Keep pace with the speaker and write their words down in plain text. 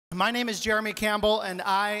My name is Jeremy Campbell, and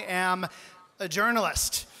I am a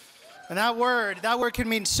journalist. And that word can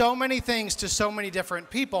mean so many things to so many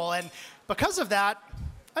different people. And because of that,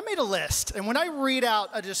 I made a list. And when I read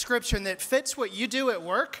out a description that fits what you do at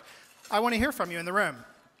work, I want to hear from you in the room.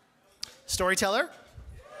 Storyteller,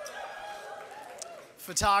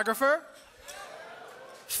 photographer,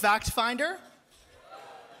 fact finder,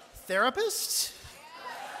 therapist,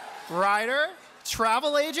 writer,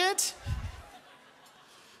 travel agent,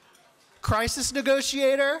 crisis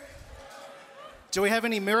negotiator. Do we have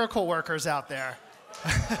any miracle workers out there?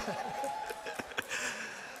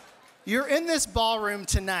 You're in this ballroom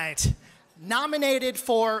tonight, nominated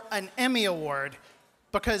for an Emmy Award,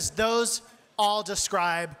 because those all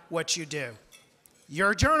describe what you do.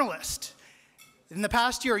 You're a journalist. In the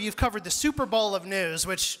past year, you've covered the Super Bowl of news,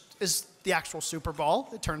 which is the actual Super Bowl,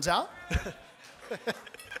 it turns out.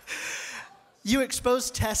 You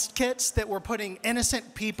exposed test kits that were putting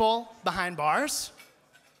innocent people behind bars.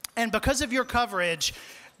 And because of your coverage,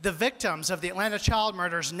 the victims of the Atlanta child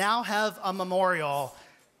murders now have a memorial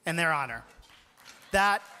in their honor.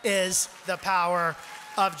 That is the power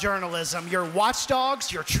of journalism. You're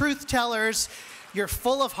watchdogs, you're truth tellers, you're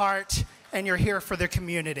full of heart, and you're here for the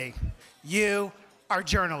community. You are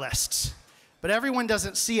journalists. But everyone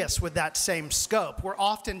doesn't see us with that same scope. We're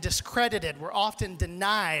often discredited, we're often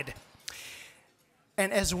denied.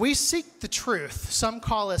 And as we seek the truth, some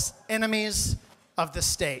call us enemies of the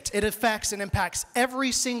state. It affects and impacts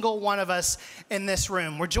every single one of us in this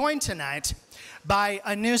room. We're joined tonight by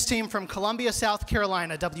a news team from Columbia, South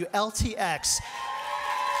Carolina, WLTX.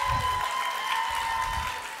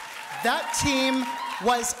 That team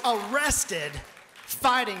was arrested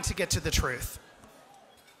fighting to get to the truth.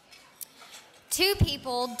 2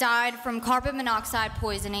 people died from carbon monoxide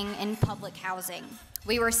poisoning in public housing.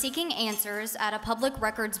 We were seeking answers at a public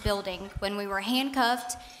records building when we were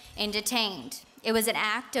handcuffed and detained. It was an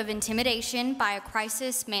act of intimidation by a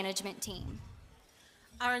crisis management team.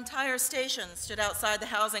 Our entire station stood outside the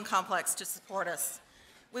housing complex to support us.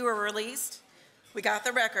 We were released, we got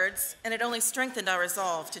the records, and it only strengthened our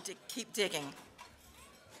resolve to keep digging.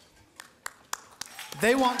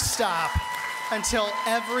 They won't stop until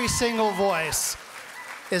every single voice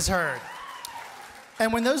is heard.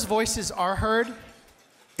 And when those voices are heard,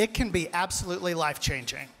 it can be absolutely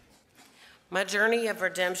life-changing. My journey of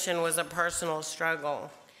redemption was a personal struggle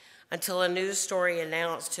until a news story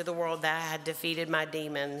announced to the world that I had defeated my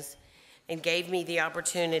demons and gave me the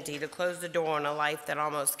opportunity to close the door on a life that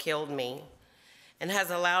almost killed me and has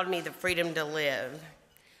allowed me the freedom to live.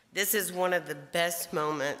 This is one of the best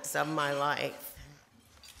moments of my life.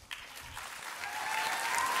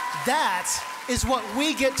 That is what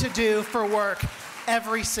we get to do for work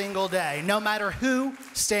every single day, no matter who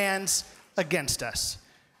stands against us.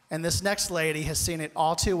 And this next lady has seen it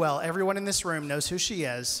all too well. Everyone in this room knows who she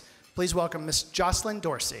is. Please welcome Miss Jocelyn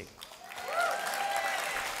Dorsey.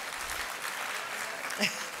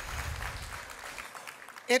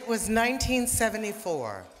 It was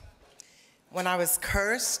 1974 when I was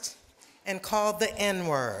cursed and called the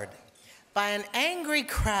N-word by an angry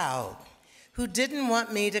crowd who didn't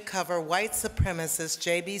want me to cover white supremacist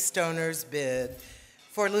J.B. Stoner's bid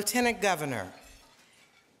for lieutenant governor.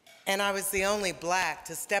 And I was the only black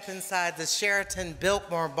to step inside the Sheraton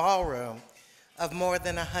Biltmore ballroom of more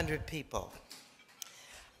than 100 people.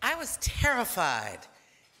 I was terrified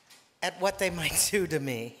at what they might do to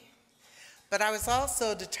me, but I was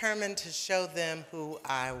also determined to show them who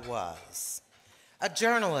I was. A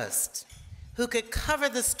journalist who could cover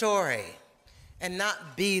the story and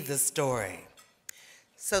not be the story.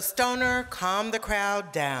 So Stoner calmed the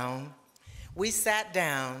crowd down. We sat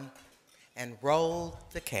down and rolled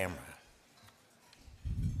the camera.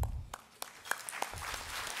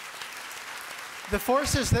 The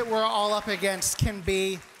forces that we're all up against can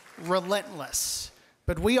be relentless,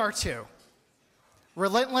 but we are too.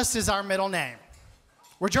 Relentless is our middle name.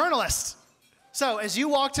 We're journalists. So as you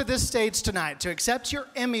walk to this stage tonight to accept your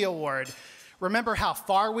Emmy Award, remember how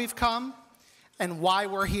far we've come and why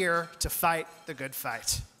we're here to fight the good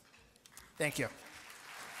fight. Thank you.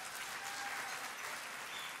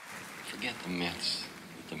 Forget the myths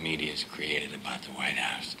that the media's created about the White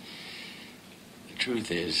House. The truth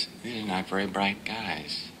is, these are not very bright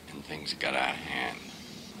guys, and things got out of hand.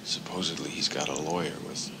 Supposedly he's got a lawyer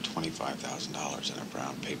with $25,000 in a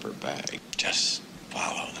brown paper bag. Just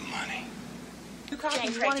follow the money.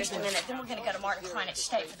 Jane, Craig, just a minute. Then we're going to go to Martin Chronic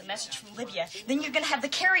State for the message from Libya. Then you're going to have the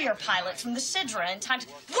carrier pilot from the Sidra in time to...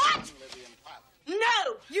 What?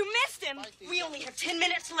 No! You missed him! We only have 10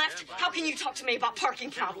 minutes left. How can you talk to me about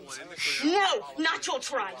parking problems? No! Not you'll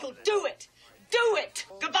try. You'll do it! Do it!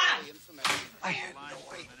 Goodbye! I had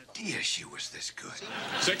no idea idea she was this good.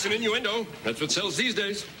 Sex and innuendo. That's what sells these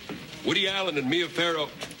days. Woody Allen and Mia Farrow.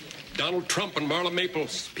 Donald Trump and Marla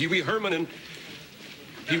Maples. Pee Wee Herman and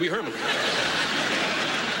Pee Wee Herman. I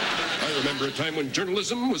remember a time when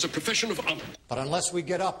journalism was a profession of honor. But unless we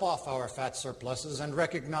get up off our fat surpluses and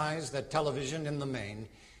recognize that television in the main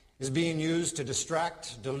is being used to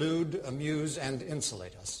distract, delude, amuse, and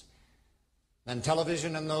insulate us, then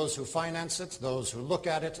television and those who finance it, those who look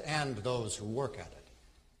at it, and those who work at it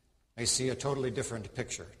may see a totally different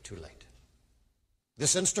picture too late.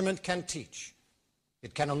 This instrument can teach,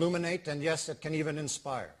 it can illuminate, and yes, it can even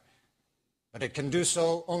inspire. But it can do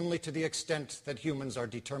so only to the extent that humans are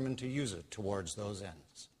determined to use it towards those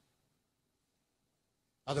ends.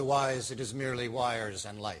 Otherwise, it is merely wires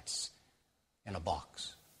and lights in a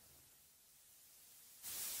box.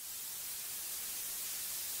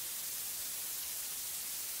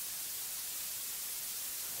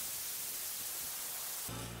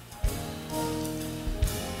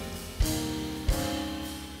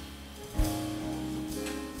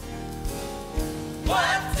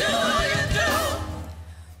 What do you do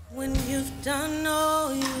when you've done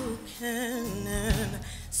all you can and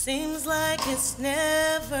seems like it's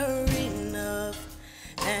never enough?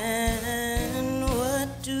 And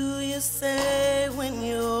what do you say when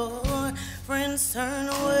your friends turn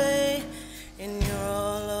away and you're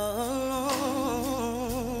all alone?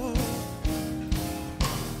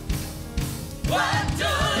 What do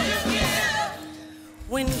you give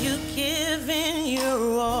when you give in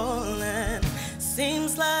your all and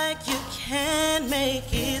seems like you can't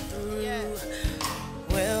make it through?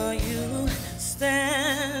 Well, you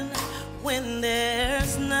stand when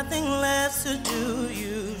there's nothing left to do.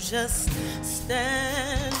 You just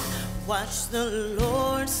stand, watch the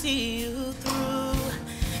Lord see you through.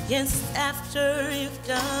 Yes, after you've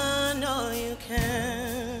done all you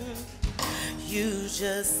can, you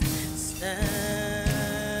just stand.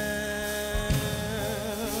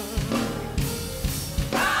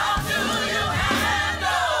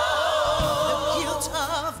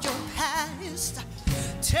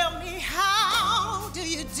 Tell me, how do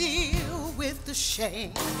you deal with the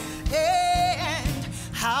shame? And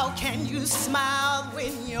how can you smile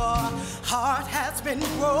when your heart has been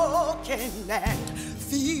broken and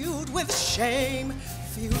filled with shame,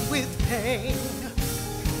 filled with pain?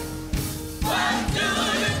 What do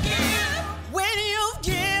you give when you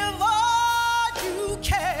give all you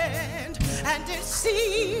can and it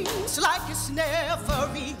seems like it's never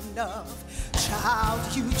enough? Child,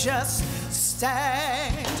 you just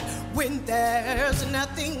stand when there's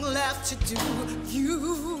nothing left to do.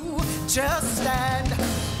 You just stand,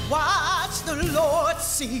 watch the Lord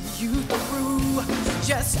see you through.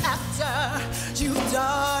 Just after you've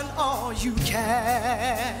done all you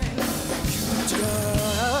can, you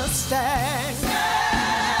just stand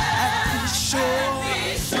and be sure.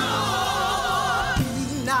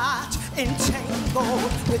 Be not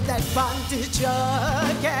entangled with that bondage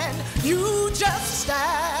again. You just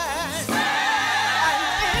stand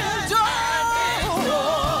and endure.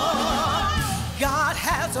 God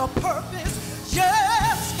has a purpose.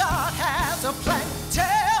 Yes, God has a plan.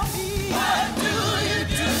 Tell me, what do you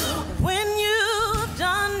do when you've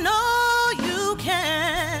done all you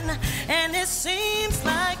can and it seems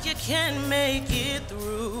like you can't make it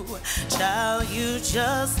through? Child, you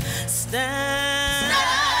just stand.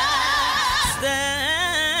 Stand.